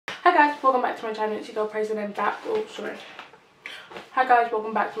Hi guys, welcome back to my channel. It's your girl Praise, and I'm back. Oh, sorry. Hi guys,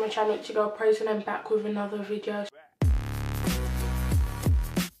 welcome back to my channel. It's your girl Praise, and I'm back with another video.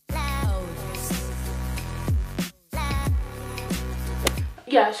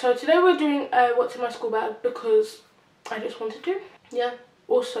 Yeah, so today we're doing what's in my school bag because I just wanted to. Yeah.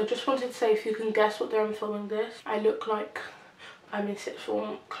 Also, just wanted to say, if you can guess what day I'm filming this, I look like I'm in sixth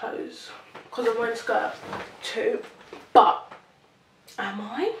form clothes because I'm wearing a skirt too. But am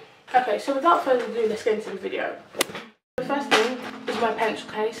I? Okay, so without further ado, let's get into the video. The first thing is my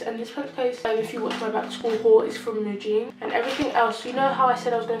pencil case, and this pencil case, if you watch my back to school haul, is from Eugene. And everything else, you know how I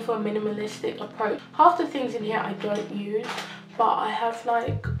said I was going for a minimalistic approach. Half the things in here I don't use, but I have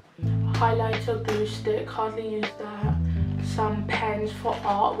like highlighter, glue stick, hardly use that. Some pens for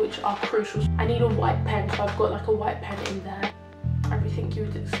art, which are crucial. I need a white pen, so I've got like a white pen in there. Everything you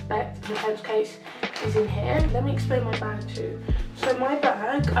would expect. The pencil case is in here. Let me explain my bag too. So my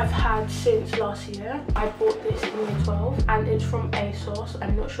bag I've had since last year. I bought this in year 12 and it's from ASOS.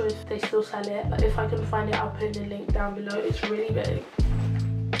 I'm not sure if they still sell it, but if I can find it, I'll put the link down below. It's really big.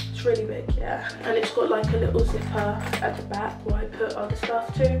 It's really big, yeah. And it's got like a little zipper at the back where I put other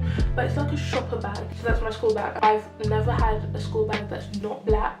stuff too. But it's like a shopper bag. So that's my school bag. I've never had a school bag that's not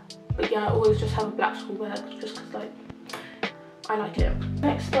black. But yeah, I always just have a black school bag just because like I like it.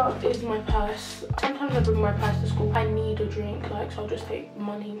 Next up is my purse. Sometimes I bring my purse to school. I need a drink, like, so I'll just take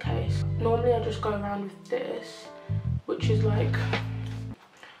money in case. Normally I just go around with this, which is like,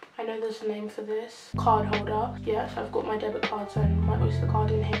 I know there's a name for this, card holder. Yeah, so I've got my debit cards and my Oyster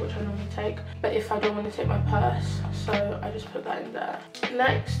card in here, which I normally take. But if I don't want to take my purse, so I just put that in there.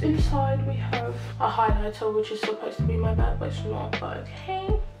 Next, inside we have a highlighter, which is supposed to be my bag, but it's not, but okay.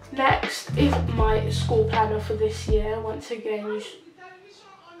 Next is my school planner for this year. Once again,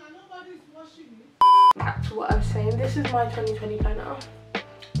 back to what I was saying, this is my 2020 planner.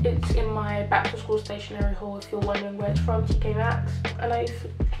 It's in my back to school stationery haul, if you're wondering where it's from, TK Maxx. And I've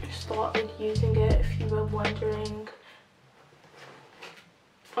started using it, if you were wondering.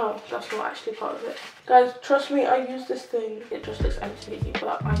 Oh, that's not actually part of it. Guys, trust me, I use this thing. It just looks empty,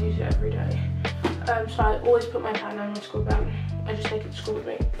 but I use it every day. So I always put my planner in my school bag. I just take it to school with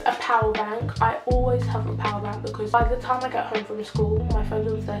me. A power bank. I always have a power bank because by the time I get home from school, my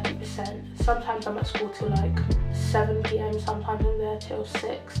phone's on 30%. Sometimes I'm at school till like 7 PM, sometimes I'm there till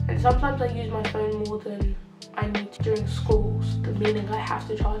 6. And sometimes I use my phone more than I need to during school, meaning I have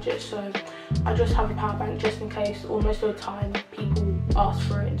to charge it. So I just have a power bank just in case. Almost all the time people ask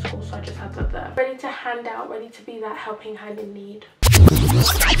for it in school, so I just have that there. Ready to hand out, ready to be that helping hand in need.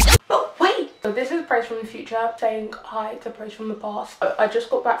 But wait! So this is Praise from the future saying hi to Praise from the past. I just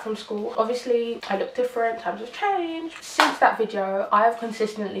got back from school. Obviously I look different, times have changed. Since that video I have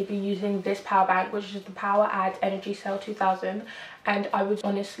consistently been using this power bank, which is the Poweradd Energy Cell 2000, and I would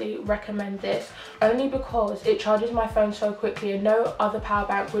honestly recommend this only because it charges my phone so quickly, and no other power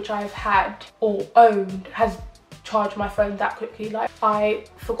bank which I've had or owned has charge my phone that quickly. Like, I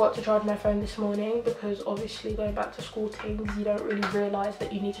forgot to charge my phone this morning because obviously going back to school things, you don't really realize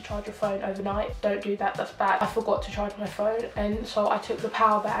that you need to charge your phone overnight. Don't do that, that's bad. I forgot to charge my phone, and so I took the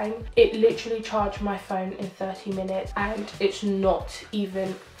power bank. It literally charged my phone in 30 minutes and it's not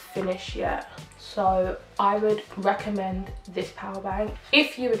even finished yet. So I would recommend this power bank.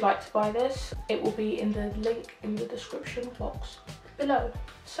 If you would like to buy this, it will be in the link in the description box below.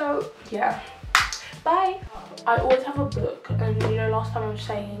 So yeah, bye. I always have a book, and you know, last time I was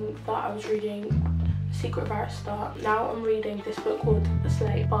saying that I was reading The Secret Barrister. Now I'm reading this book called The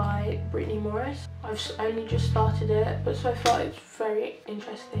Slate by Brittany Morris. I've only just started it, but so far it's very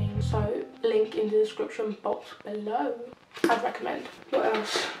interesting. So link in the description box below. I'd recommend. What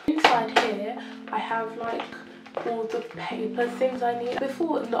else? Inside here I have like all the paper things I need.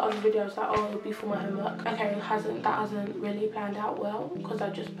 Before in the other videos that it'll be for my homework. Okay, that hasn't really planned out well because I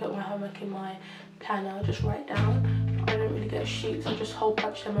just put my homework in my planner, I just write down. I don't really get sheets, I just hole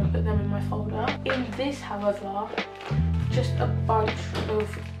punch them and put them in my folder. In this, however, just a bunch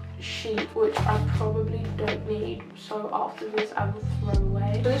of sheet which I probably don't need, so after this I will throw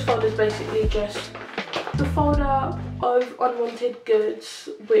away. So this folder is basically just the folder of unwanted goods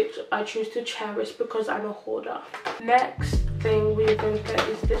which I choose to cherish because I'm a hoarder. Next thing we're going to get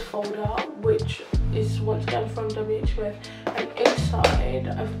is this folder, which is once again from WH Smith, and inside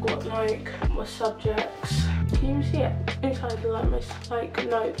I've got like my subjects. Can you see it? Inside like my like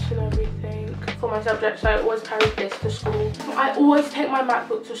notes and everything for my subjects. So I always carry this to school. I always take my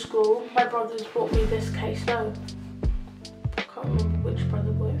MacBook to school. My brothers bought me this case. No, I can't remember which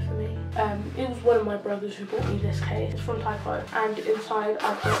brother bought it for me. It was one of my brothers who bought me this case. It's from Typo, and inside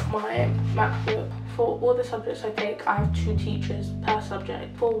I've got my MacBook For all the subjects I take, I have 2 teachers per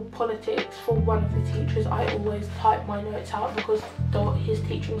subject. For politics, for one of the teachers, I always type my notes out because his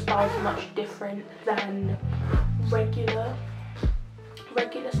teaching style is much different than regular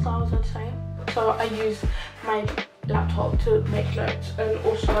styles, I'd say. So I use my laptop to make notes, and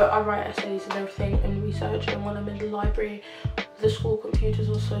also I write essays and everything and research, and when I'm in the library, the school computers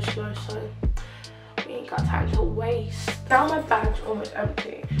are so slow, so we ain't got time to waste. Now my bag's almost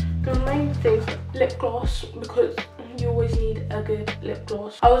empty. The main things, lip gloss, because you always need a good lip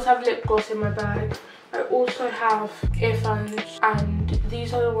gloss. I always have lip gloss in my bag. I also have earphones, and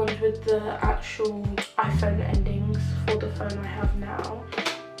these are the ones with the actual iPhone endings for the phone I have now.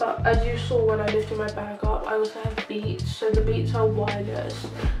 But as you saw when I lifted my bag up, I also have Beats. So the Beats are wireless,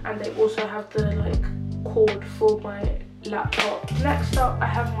 and they also have the like cord for my laptop. Next up, I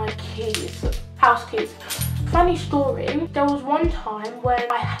have my keys, house keys. Funny story, there was one time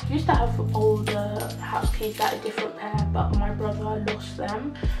when I used to have older house keys that are different pair, but my brother lost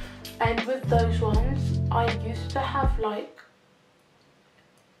them. And with those ones, I used to have like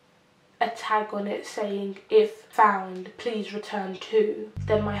a tag on it saying, if found, please return to,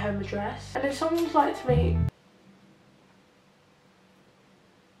 then my home address. And then someone was like to me,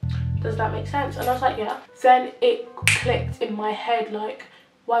 does that make sense? And I was like, yeah. Then it clicked in my head, like,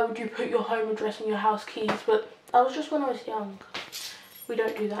 why would you put your home address in your house keys? But that was just when I was young. We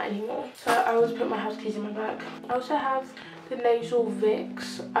don't do that anymore. So I always put my house keys in my bag. I also have the nasal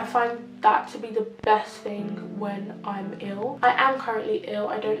Vicks. I find that to be the best thing when I'm ill. I am currently ill.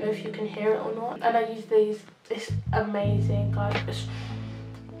 I don't know if you can hear it or not. And I use these. It's amazing, guys.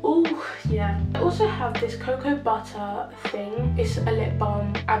 Ooh, yeah. I also have this cocoa butter thing. It's a lip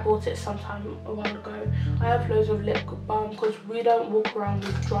balm. I bought it sometime a while ago. I have loads of lip balm because we don't walk around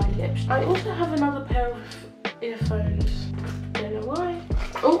with dry lips. I also have another pair of earphones. Don't know why.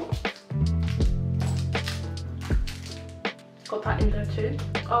 Oh, got that in there too.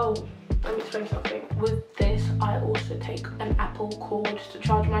 Oh, let me explain something. With this, I also take an Apple cord to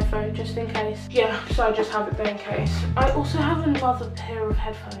charge my phone just in case. Yeah, so I just have it there in case. I also have another pair of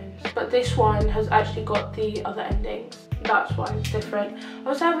headphones, but this one has actually got the other endings. That's why it's different. I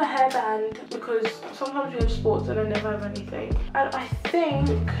also have a hairband because sometimes we have sports and I never have anything. And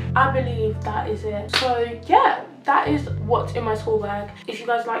I believe that is it. So yeah, that is what's in my school bag. If you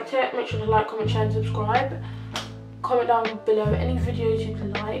guys liked it, make sure to like, comment, share and subscribe. Comment down below any videos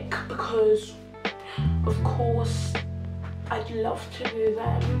you'd like, because of course I'd love to do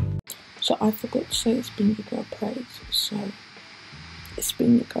them. So I forgot to say it's been your girl Praise, so it's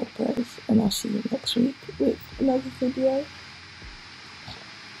been your girl Praise, and I'll see you next week with another video.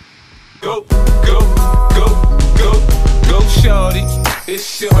 Go, go, go, go, go, shorty,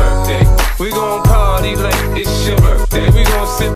 it's your birthday. We gon' party like it's your birthday. We gon' sip